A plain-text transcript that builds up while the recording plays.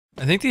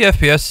I think the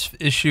FPS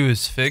issue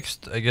is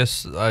fixed. I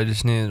guess I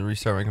just need to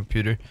restart my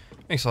computer.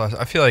 Makes a lot.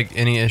 I feel like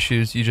any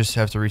issues, you just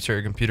have to restart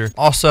your computer.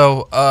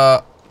 Also,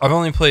 I've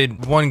only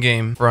played one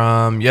game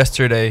from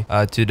yesterday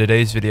to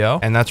today's video,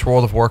 and that's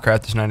World of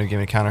Warcraft. This night of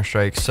game of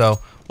Counter-Strike. So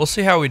we'll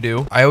see how we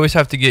do. I always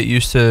have to get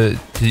used to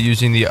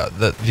using the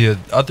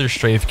other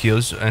strafe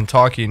keys and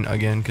talking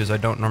again because I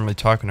don't normally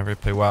talk whenever I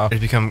play WoW. It's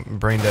become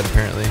brain dead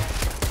apparently.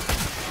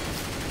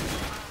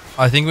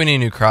 I think we need a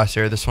new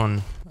crosshair. This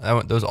one,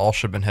 those all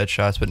should have been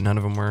headshots, but none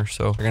of them were.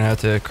 So we're gonna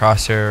have to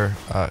crosshair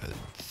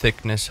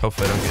thickness.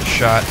 Hopefully I don't get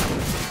shot.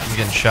 I'm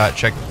getting shot.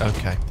 Check.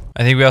 Okay.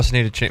 I think we also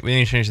need to change. We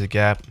need to change the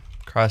gap.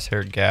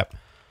 Crosshair gap.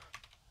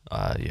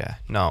 Yeah.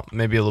 No,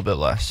 maybe a little bit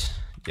less.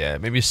 Yeah,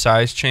 maybe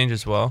size change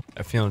as well.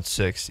 I'm feeling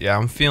 6. Yeah,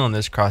 I'm feeling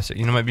this crosshair.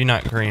 You know, maybe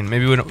not green.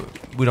 Maybe we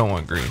don't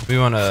want green. We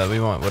want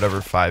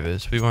whatever 5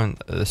 is. We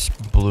want this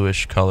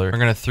bluish color. We're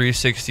gonna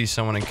 360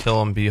 someone and kill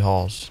them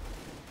B-halls.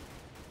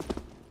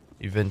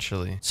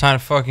 Eventually. It's time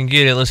to fucking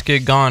get it. Let's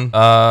get gone.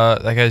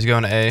 That guy's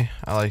going to A.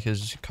 I like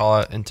his call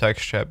out in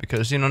text chat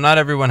because, you know, not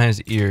everyone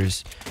has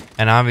ears.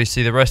 And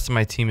obviously the rest of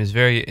my team is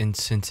very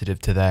insensitive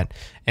to that.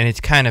 And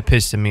it's kind of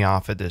pissing me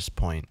off at this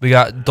point. We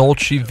got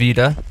Dolce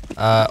Vita,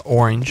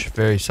 orange.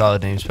 Very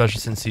solid name, especially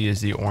since he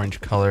is the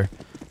orange color.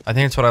 I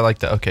think that's what I like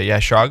to... Okay, yeah,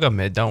 sure, I'll go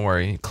mid. Don't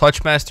worry.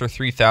 Clutchmaster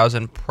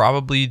 3000,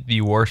 probably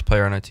the worst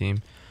player on our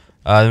team.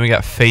 Then we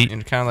got Fate,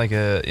 and kind of like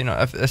a, you know,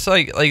 it's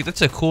like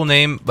that's a cool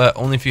name, but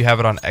only if you have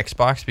it on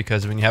Xbox,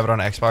 because when you have it on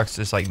Xbox,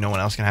 it's like no one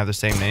else can have the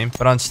same name.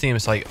 But on Steam,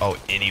 it's like, oh,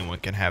 anyone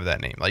can have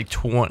that name. Like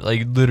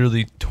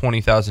literally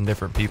 20,000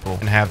 different people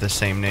can have the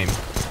same name.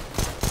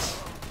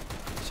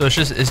 So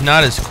it's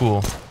not as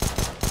cool.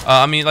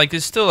 I mean, like,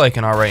 it's still like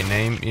an alright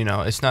name, you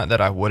know. It's not that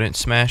I wouldn't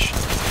smash,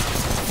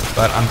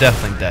 but I'm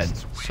definitely dead,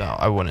 so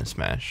I wouldn't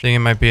smash. I think it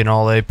might be an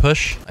all A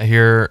push. I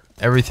hear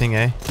everything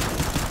A.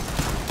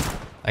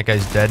 That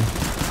guy's dead.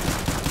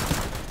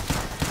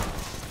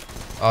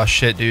 Oh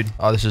shit, dude.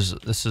 Oh, this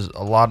is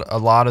a lot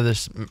of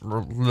this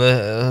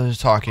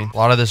talking. A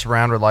lot of this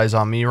round relies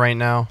on me right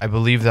now. I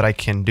believe that I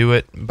can do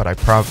it, but I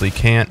probably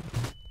can't.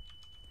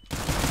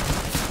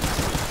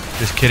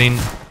 Just kidding.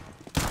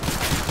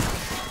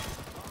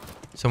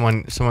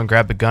 Someone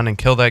grab the gun and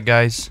kill that,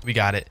 guys. We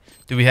got it.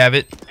 Do we have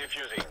it?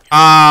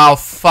 Oh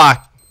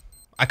fuck.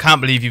 I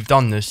can't believe you've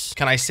done this.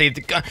 Can I save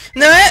the gun?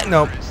 No,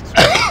 nope.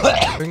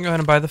 We can go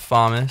ahead and buy the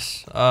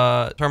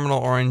FAMAS. Terminal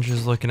Orange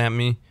is looking at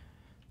me.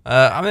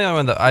 I'm the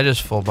only one I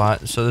just full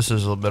bot, so this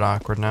is a little bit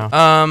awkward now.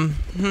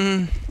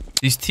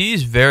 These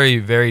T's very,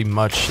 very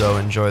much so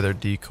enjoy their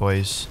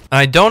decoys. And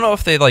I don't know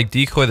if they like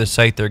decoy the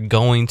site they're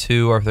going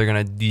to, or if they're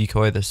gonna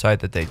decoy the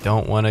site that they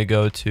don't want to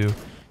go to.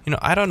 You know,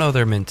 I don't know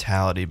their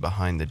mentality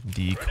behind the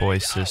decoy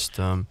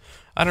system.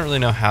 I don't really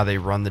know how they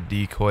run the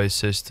decoy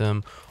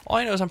system. All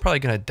I know is I'm probably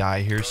gonna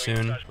die here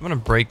soon. I'm gonna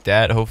break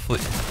that,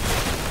 hopefully.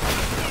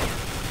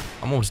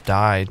 Almost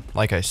died,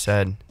 like I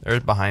said.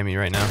 They're behind me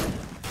right now.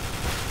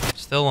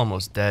 Still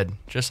almost dead,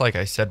 just like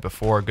I said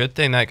before. Good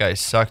thing that guy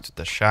sucked with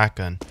the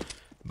shotgun.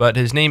 But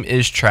his name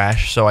is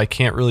trash, so I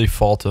can't really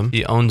fault him.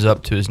 He owns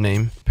up to his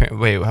name.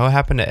 Wait, what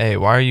happened to A?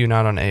 Why are you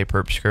not on A,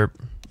 Perp Skirp?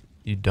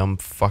 You dumb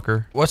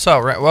fucker. What's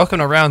up? Welcome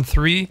to round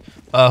 3.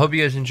 Hope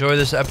you guys enjoy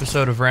this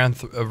episode of round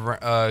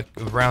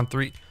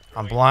 3.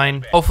 I'm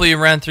blind. Hopefully in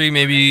round 3,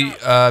 maybe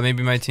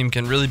my team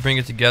can really bring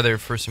it together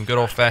for some good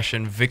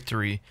old-fashioned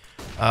victory.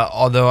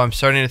 Although I'm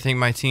starting to think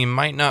my team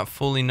might not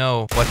fully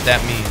know what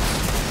that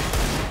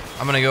means.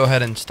 I'm gonna go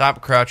ahead and stop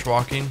crouch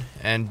walking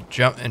and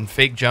jump and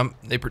fake jump.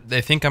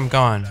 They think I'm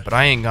gone, but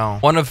I ain't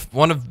gone. One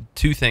of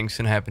 2 things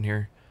can happen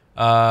here.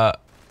 The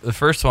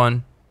first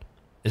one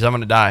is I'm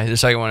gonna die. The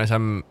second one is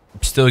I'm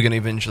still gonna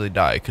eventually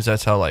die, because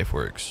that's how life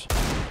works.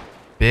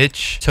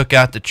 Bitch, took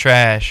out the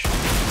trash.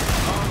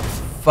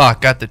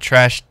 Fuck, got the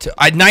trash.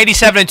 I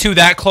 97-2,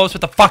 that close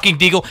with the fucking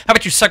deagle. How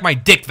about you suck my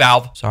dick,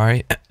 Valve?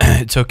 Sorry.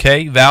 It's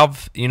okay,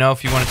 Valve. You know,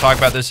 if you want to talk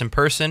about this in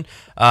person,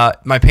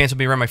 my pants will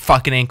be around my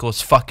fucking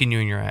ankles, fucking you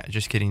in your ass.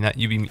 Just kidding. That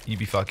you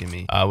be fucking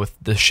me with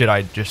the shit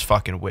I just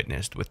fucking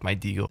witnessed with my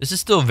deagle. This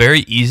is still a very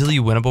easily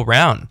winnable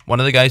round.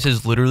 One of the guys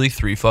has literally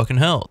 3 fucking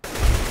health.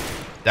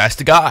 That's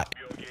the guy.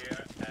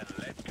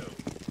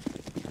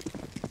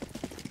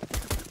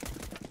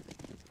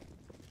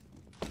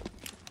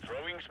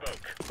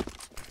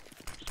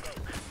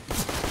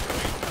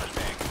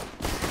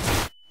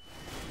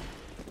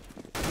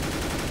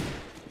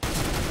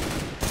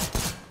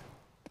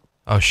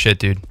 Oh shit,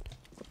 dude.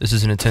 This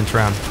is an intense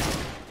round.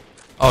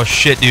 Oh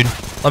shit, dude.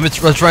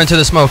 Let's run into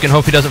the smoke and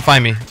hope he doesn't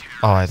find me.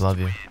 Oh, I love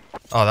you.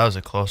 Oh, that was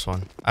a close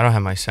one. I don't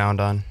have my sound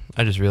on.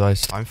 I just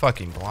realized I'm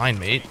fucking blind,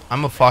 mate.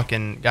 I'm a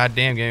fucking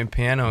goddamn game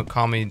piano and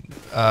call me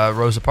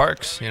Rosa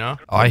Parks, you know?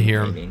 Oh, I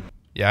hear him.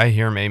 Yeah, I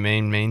hear him. A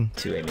main.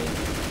 2 A main.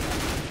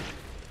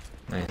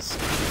 Nice.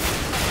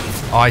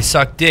 Oh, I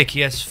suck dick. He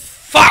has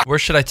fuck. Where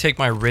should I take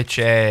my rich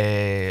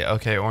A?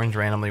 Okay, orange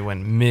randomly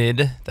went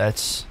mid.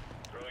 That's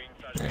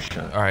Nice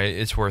shot. All right,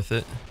 it's worth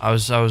it. I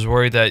was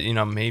worried that, you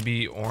know,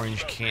 maybe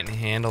Orange can't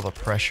handle the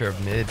pressure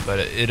of mid, but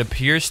it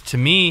appears to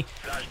me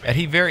that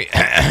he very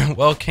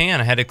well can.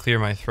 I had to clear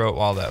my throat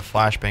while that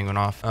flashbang went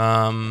off.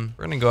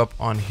 We're gonna go up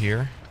on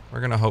here.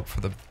 We're gonna hope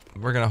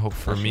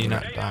for me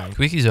not dying.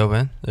 Squeaky's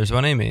open. There's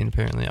one A main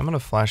apparently. I'm gonna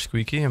flash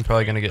Squeaky. I'm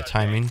probably gonna get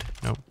timinged.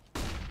 Nope.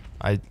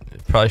 I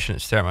probably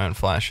shouldn't stare at my own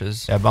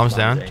flashes. Yeah, bomb's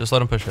down. Just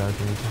let him push out if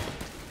you need to.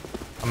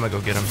 I'm gonna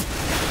go get him.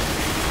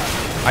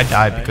 I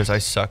died because I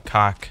suck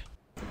cock.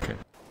 Okay.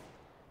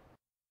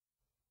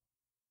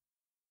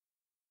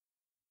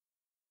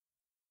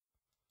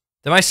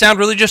 Did my sound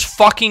really just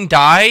fucking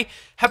die?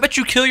 How about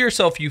you kill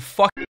yourself, you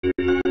fuck?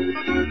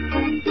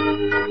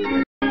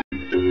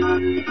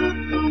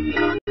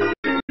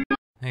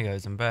 Hey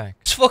guys, I'm back.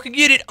 Let's fucking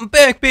get it. I'm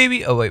back,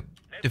 baby. Oh wait,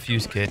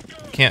 defuse kit.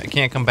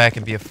 Can't come back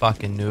and be a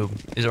fucking noob.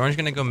 Is Orange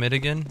gonna go mid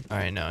again? All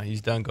right, no,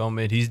 he's done going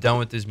mid. He's done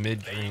with his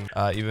mid dream.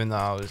 Even though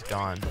I was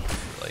gone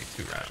for like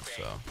 2 rounds,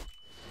 so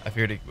I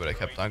figured he would have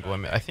kept on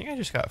going mid. I think I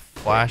just got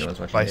flashed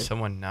by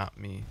someone, not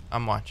me.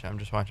 I'm watching. I'm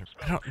just watching.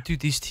 Dude,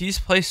 these T's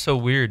play so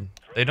weird.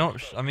 They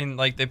don't. I mean,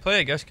 like they play,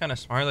 I guess, kind of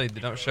smart. Like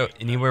they don't show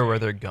anywhere where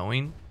they're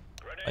going.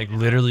 Like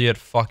literally at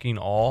fucking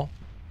all.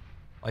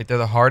 Like they're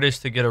the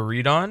hardest to get a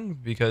read on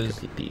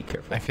because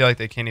I feel like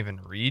they can't even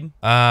read.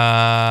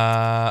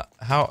 Are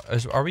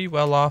we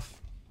well off?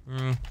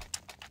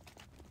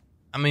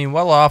 I mean,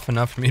 well off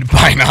enough for me to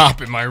buy an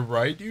op. Am I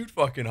right, dude?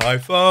 Fucking high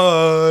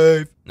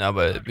five. No,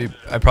 but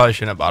I probably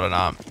shouldn't have bought an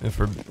op.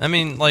 I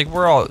mean, like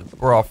we're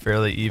all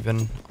fairly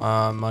even,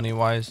 money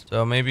wise.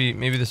 So maybe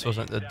this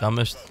wasn't the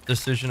dumbest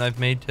decision I've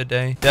made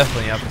today.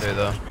 Definitely up there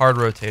though. Hard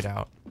rotate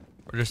out.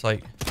 We're just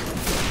like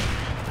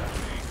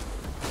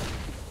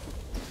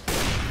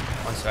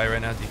on side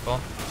right now,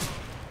 default.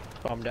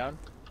 Bomb down.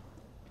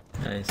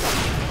 Nice.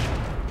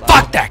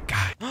 Fuck that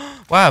guy.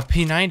 Wow,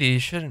 P90. You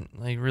shouldn't,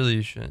 like, really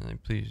you shouldn't.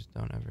 Like, please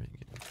don't ever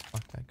get.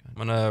 Fuck that guy.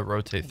 I'm gonna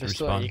rotate through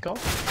spawn.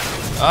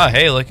 Oh,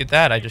 hey, look at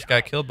that. I just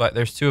got killed by.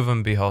 There's 2 of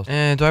them B hulls.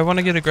 And do I want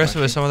to get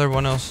aggressive with some other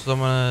one else?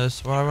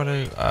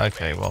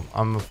 Okay, well,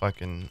 I'm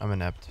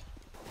inept.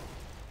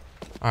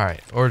 All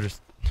right, or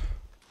just.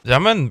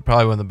 I'm in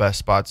probably one of the best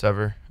spots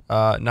ever.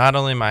 Not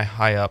only am I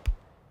high up,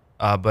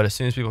 but as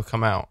soon as people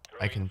come out,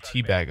 I can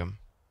teabag them.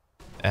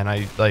 And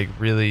I like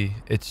really,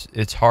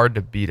 it's hard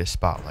to beat a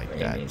spot like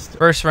that.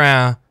 First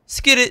round,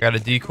 skid it. Got a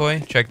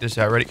decoy. Check this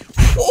out. Ready?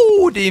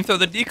 Oh, didn't even throw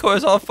the decoy.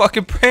 It's all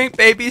fucking prank,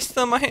 baby.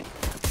 Still in my hand.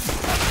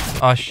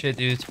 Oh shit,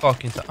 dude. It's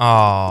fucking.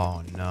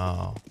 Oh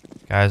no,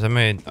 guys. I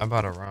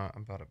bought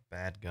a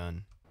bad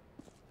gun.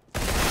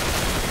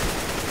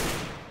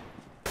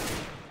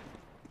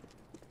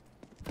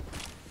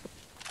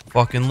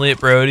 Fucking lit,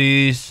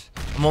 brodies.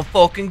 I'm gonna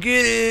fucking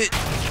get it.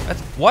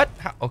 That's what?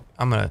 How? Oh,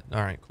 I'm gonna.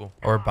 All right, cool.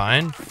 Or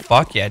buying?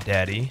 Fuck yeah,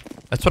 daddy.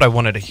 That's what I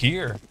wanted to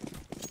hear.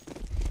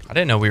 I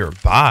didn't know we were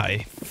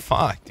bi.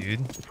 Fuck,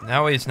 dude.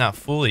 That way it's not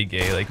fully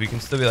gay. Like we can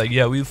still be like,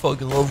 yeah, we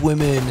fucking love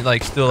women. And,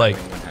 like still like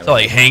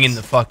hang in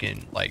the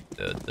fucking like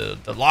the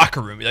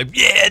locker room. Be like,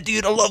 yeah,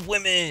 dude, I love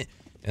women.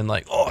 And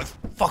like, oh,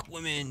 fuck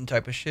women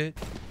type of shit.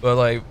 But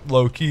like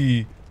low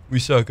key, we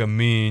suck a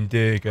mean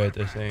dick at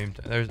the same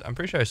time. I'm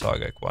pretty sure I saw a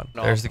guy quad.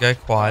 No. There's the guy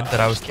quad that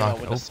I was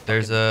talking. Oh,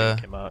 there's a.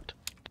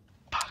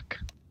 Fuck.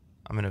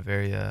 I'm in a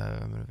very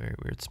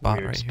weird spot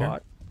here.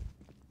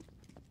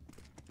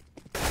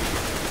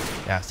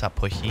 Yeah, stop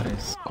pushing.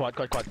 Nice. Quad.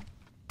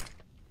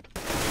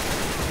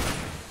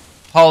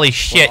 Holy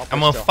shit!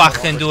 I'm gonna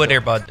fucking do it there,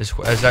 bud. Is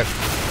that?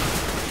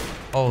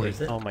 Holy.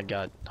 Oh my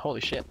god.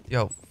 Holy shit.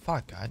 Yo,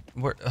 fuck, God.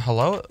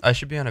 Hello? I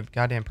should be on a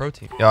goddamn pro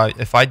team. Yo,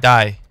 if I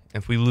die,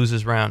 if we lose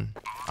this round,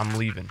 I'm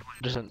leaving.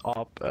 There's an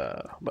op,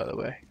 by the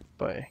way,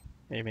 by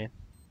A-main.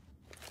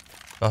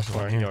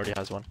 Or he already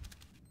has one.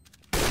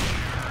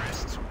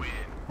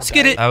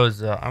 Skid it! I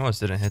almost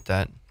didn't hit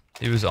that.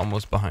 He was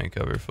almost behind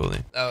cover fully.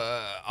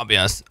 I'll be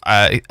honest.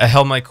 I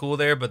held my cool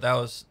there, but that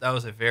was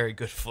a very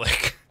good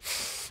flick.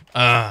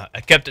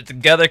 I kept it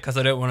together because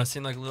I didn't want to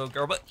seem like a little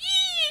girl, but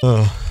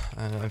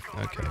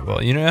okay.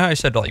 Well, you know how I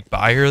said like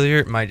buy earlier?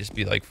 It might just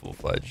be like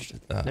full-fledged.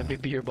 Let me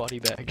be your body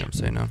bag. I'm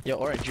saying no. Yo,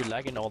 Orange, you're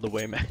lagging all the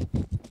way, man.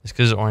 It's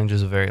because orange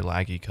is a very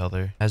laggy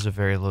color. It has a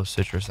very low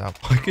citrus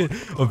output.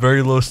 A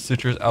very low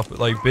citrus output.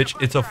 Like,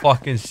 bitch, it's a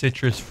fucking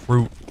citrus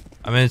fruit.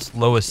 I mean, it's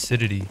low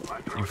acidity.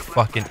 You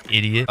fucking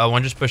idiot.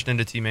 One just pushed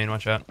into T-main.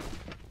 Watch out.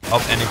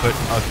 Oh, and he put.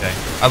 Okay.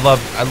 I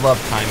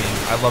love timing.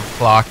 I love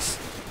clocks.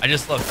 I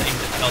just love things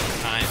that tell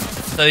the time,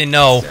 so they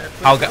know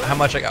how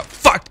much I got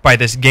fucked by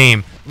this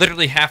game.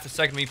 Literally half a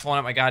second of me pulling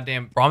out my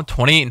goddamn. Bro, I'm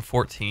 28 and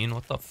 14.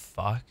 What the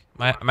fuck?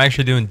 I'm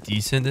actually doing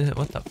decent.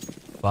 What the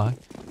fuck?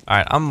 All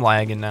right, I'm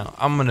lagging now.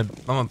 I'm gonna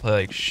play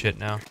like shit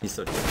now.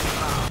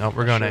 No,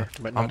 we're going A.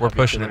 We're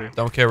pushing it.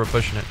 Don't care. We're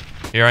pushing it.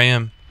 Here I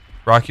am.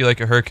 Rock you like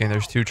a hurricane.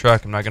 There's 2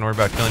 truck. I'm not gonna worry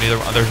about killing either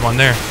one. There's one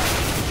there.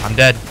 I'm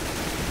dead.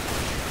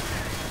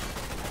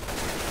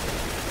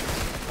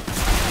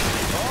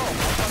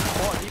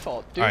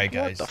 Dude, alright,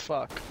 guys. What the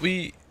fuck?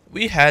 We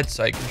had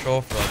sight control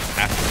for like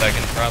half a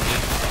second probably.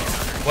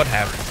 What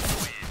happened?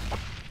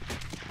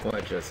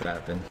 What just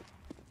happened?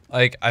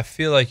 Like, I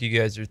feel like you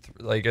guys are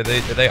like, do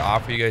they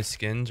offer you guys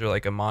skins or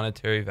like a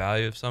monetary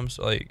value of some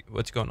sort? Like,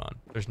 what's going on?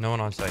 There's no one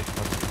on site.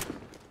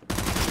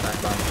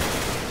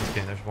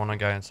 Okay, there's one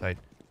guy on site.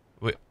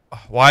 Wait,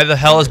 why the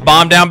hell is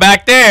bomb down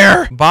back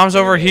there? Bomb's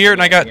over here,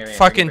 and I got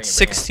fucking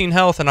 16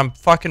 health, and I'm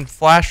fucking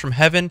flashed from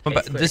heaven. I'm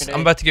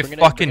about to get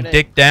fucking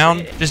dicked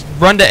down. Just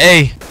run to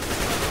A.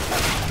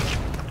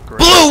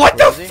 Blue, what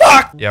the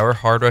fuck? Yeah, we're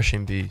hard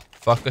rushing B.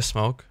 Fuck a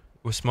smoke.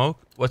 With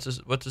smoke? What's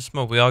a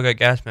smoke? We all got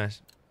gas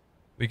masks.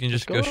 We can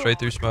just go straight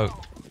through smoke.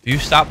 If you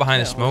stop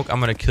behind the smoke, I'm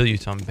gonna kill you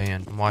till I'm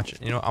banned. I'm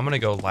watching. You know, I'm gonna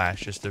go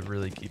last just to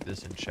really keep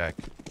this in check.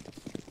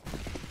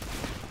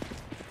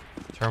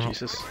 Terminal.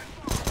 Jesus.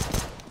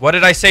 What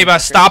did I say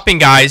about stopping,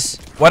 guys?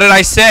 What did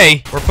I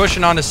say? We're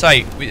pushing on the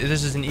site.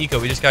 This is an eco.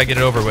 We just gotta get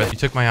it over with. You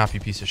took my op, you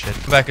piece of shit.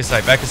 Come back to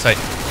site. Back to site.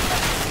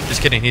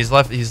 Just kidding. He's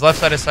left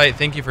side of site.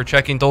 Thank you for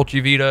checking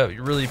Dolce Vita. We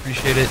really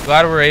appreciate it.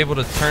 Glad we're able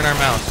to turn our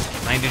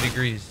mouse 90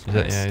 degrees.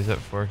 Yeah, he's at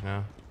fork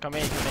now. Come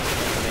in.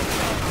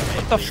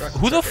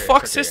 Who the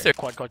fuck's this there?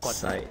 Quad.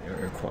 Site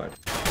or quad.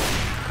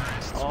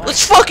 Oh,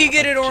 Let's fucking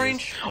get it,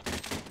 Orange.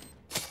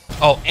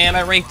 Oh, and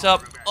I ranked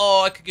up.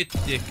 Oh, I could get the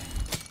dick.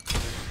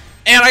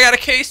 And I got a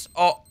case.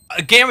 Oh,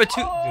 a Gamma 2.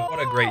 Dude, what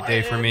a great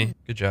day for me.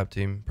 Good job,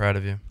 team. Proud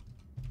of you.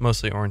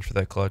 Mostly Orange for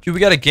that clutch. Dude, we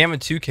got a Gamma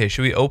 2K.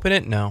 Should we open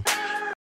it? No.